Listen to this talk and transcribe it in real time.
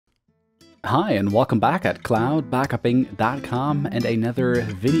Hi, and welcome back at cloudbackupping.com and another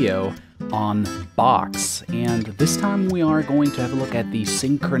video on Box. And this time we are going to have a look at the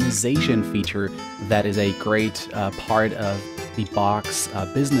synchronization feature that is a great part of the Box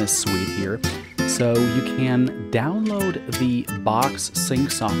business suite here. So you can download the Box sync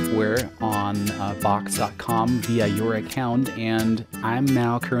software on box.com via your account, and I'm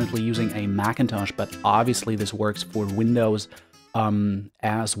now currently using a Macintosh, but obviously this works for Windows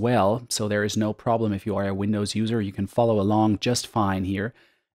as well, so there is no problem. If you are a Windows user, you can follow along just fine here.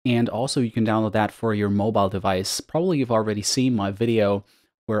 And also you can download that for your mobile device. Probably you've already seen my video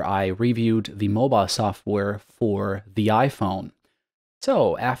where I reviewed the mobile software for the iPhone.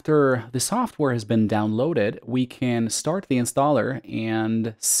 So after the software has been downloaded, we can start the installer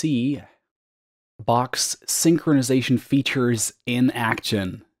and see Box synchronization features in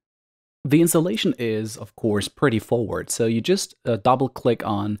action. The installation is, of course, pretty forward. So you just double-click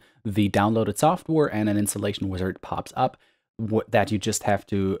on the downloaded software and an installation wizard pops up that you just have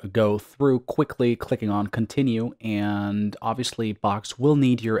to go through quickly, clicking on continue. And obviously, Box will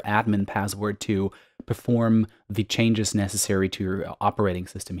need your admin password to perform the changes necessary to your operating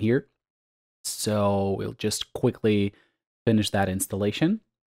system here. So we'll just quickly finish that installation.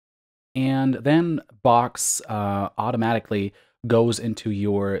 And then Box automatically goes into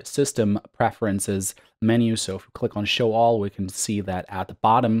your system preferences menu. So if we click on show all, we can see that at the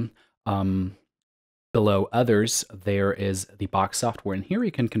bottom below others, there is the Box software. And here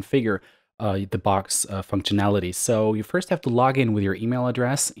you can configure the Box functionality. So you first have to log in with your email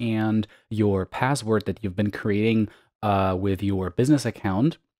address and your password that you've been creating with your business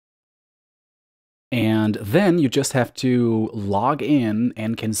account. And then you just have to log in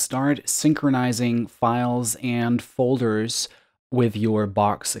and can start synchronizing files and folders with your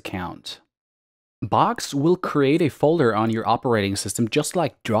Box account. Box will create a folder on your operating system just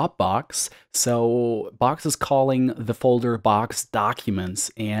like Dropbox. So Box is calling the folder Box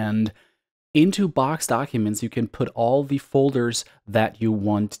Documents, and into Box Documents you can put all the folders that you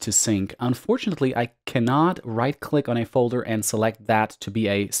want to sync. Unfortunately, I cannot right-click on a folder and select that to be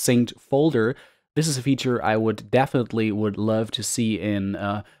a synced folder. This is a feature I would love to see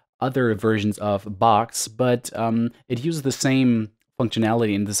in other versions of Box, but it uses the same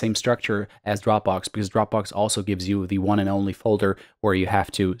functionality and the same structure as Dropbox, because Dropbox also gives you the one and only folder where you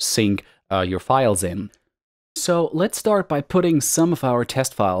have to sync your files in. So let's start by putting some of our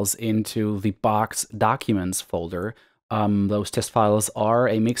test files into the Box Documents folder. Those test files are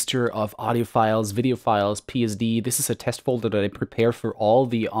a mixture of audio files, video files, PSD. This is a test folder that I prepare for all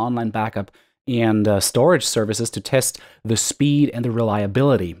the online backup and storage services to test the speed and the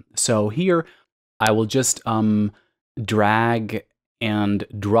reliability. So here I will just drag and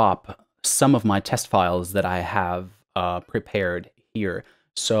drop some of my test files that I have prepared here.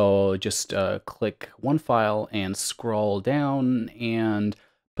 So just click one file and scroll down and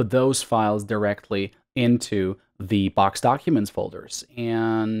put those files directly into the Box Documents folders.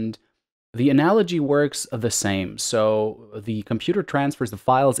 And the analogy works the same. So the computer transfers the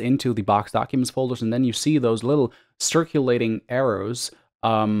files into the Box Documents folders, and then you see those little circulating arrows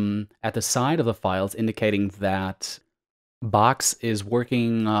at the side of the files indicating that Box is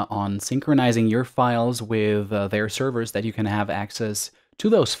working on synchronizing your files with their servers, that you can have access to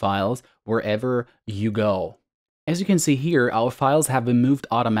those files wherever you go. As you can see here, our files have been moved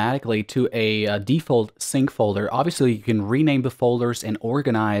automatically to a default sync folder. Obviously, you can rename the folders and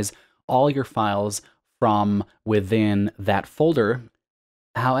organize all your files from within that folder.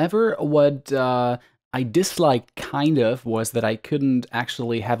 However, what I disliked kind of was that I couldn't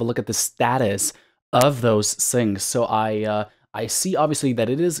actually have a look at the status of those syncs. So I see obviously that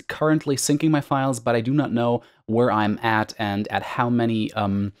it is currently syncing my files, but I do not know where I'm at and at how many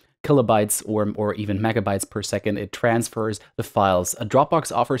kilobytes or even megabytes per second it transfers the files.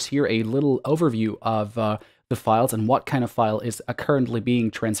 Dropbox offers here a little overview of the files and what kind of file is currently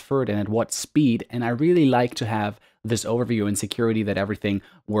being transferred and at what speed, and I really like to have this overview and security that everything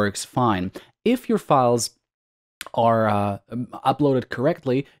works fine. If your files are uploaded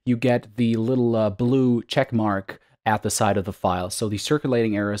correctly, you get the little blue check mark at the side of the file. So the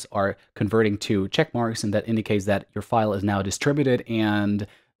circulating arrows are converting to check marks, and that indicates that your file is now distributed and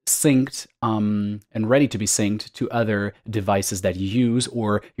synced and ready to be synced to other devices that you use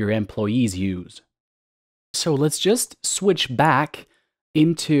or your employees use. So let's just switch back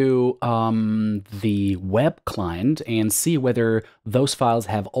into the web client and see whether those files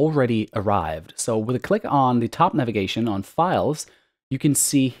have already arrived. So with a click on the top navigation on Files, you can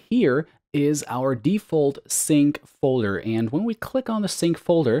see here is our default sync folder. And when we click on the sync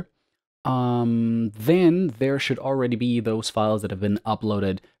folder, then there should already be those files that have been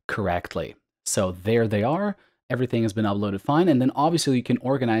uploaded correctly. So there they are. Everything has been uploaded fine. And then obviously you can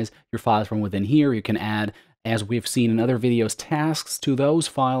organize your files from within here. You can add, as we've seen in other videos, tasks to those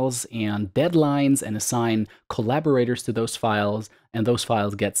files and deadlines, and assign collaborators to those files, and those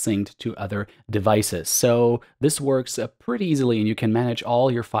files get synced to other devices. So this works pretty easily, and you can manage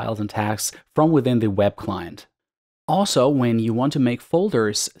all your files and tasks from within the web client. Also, when you want to make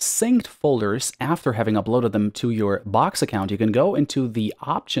folders, synced folders, after having uploaded them to your Box account, you can go into the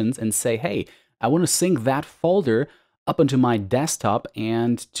options and say, hey, I want to sync that folder up onto my desktop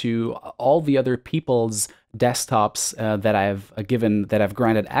and to all the other people's desktops that I've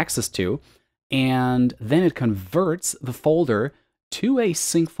granted access to. And then it converts the folder to a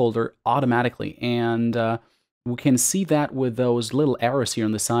sync folder automatically. And we can see that with those little arrows here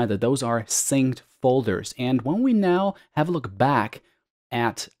on the side, that those are synced folders. And when we now have a look back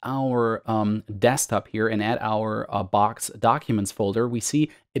at our desktop here and at our Box Documents folder, we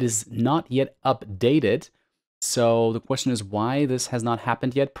see it is not yet updated. So the question is why this has not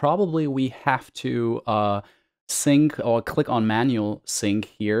happened yet. Probably we have to sync or click on manual sync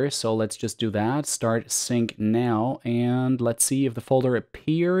here. So let's just do that. Start sync now, and let's see if the folder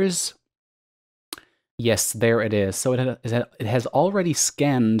appears. Yes, there it is. So it has already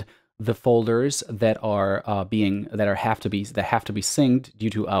scanned the folders that have to be synced due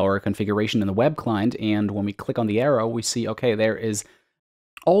to our configuration in the web client. And when we click on the arrow, we see, okay, there is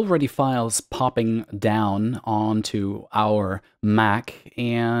already files popping down onto our Mac,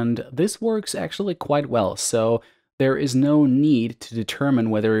 and this works actually quite well. So there is no need to determine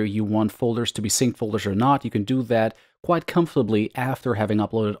whether you want folders to be synced folders or not. You can do that quite comfortably after having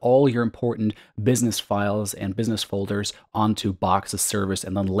uploaded all your important business files and business folders onto Box's service,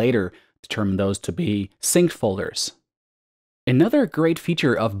 and then later determine those to be synced folders. Another great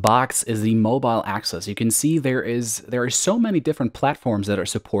feature of Box is the mobile access. You can see there are so many different platforms that are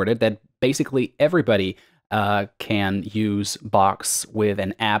supported that basically everybody can use Box with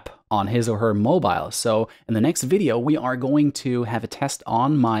an app on his or her mobile. So in the next video, we are going to have a test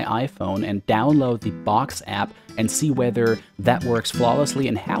on my iPhone and download the Box app and see whether that works flawlessly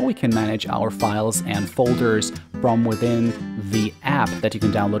and how we can manage our files and folders from within the app that you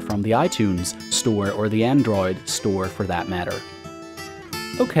can download from the iTunes store or the Android store for that matter.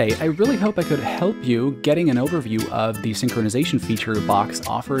 Okay, I really hope I could help you getting an overview of the synchronization feature Box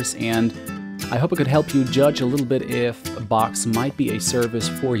offers, and I hope it could help you judge a little bit if Box might be a service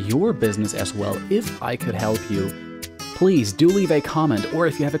for your business as well. If I could help you, please do leave a comment, or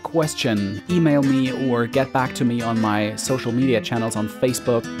if you have a question, email me or get back to me on my social media channels on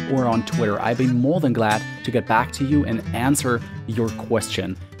Facebook or on Twitter. I'd be more than glad to get back to you and answer your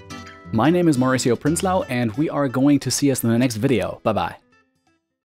question. My name is Mauricio Prinsloo, and we are going to see us in the next video. Bye-bye.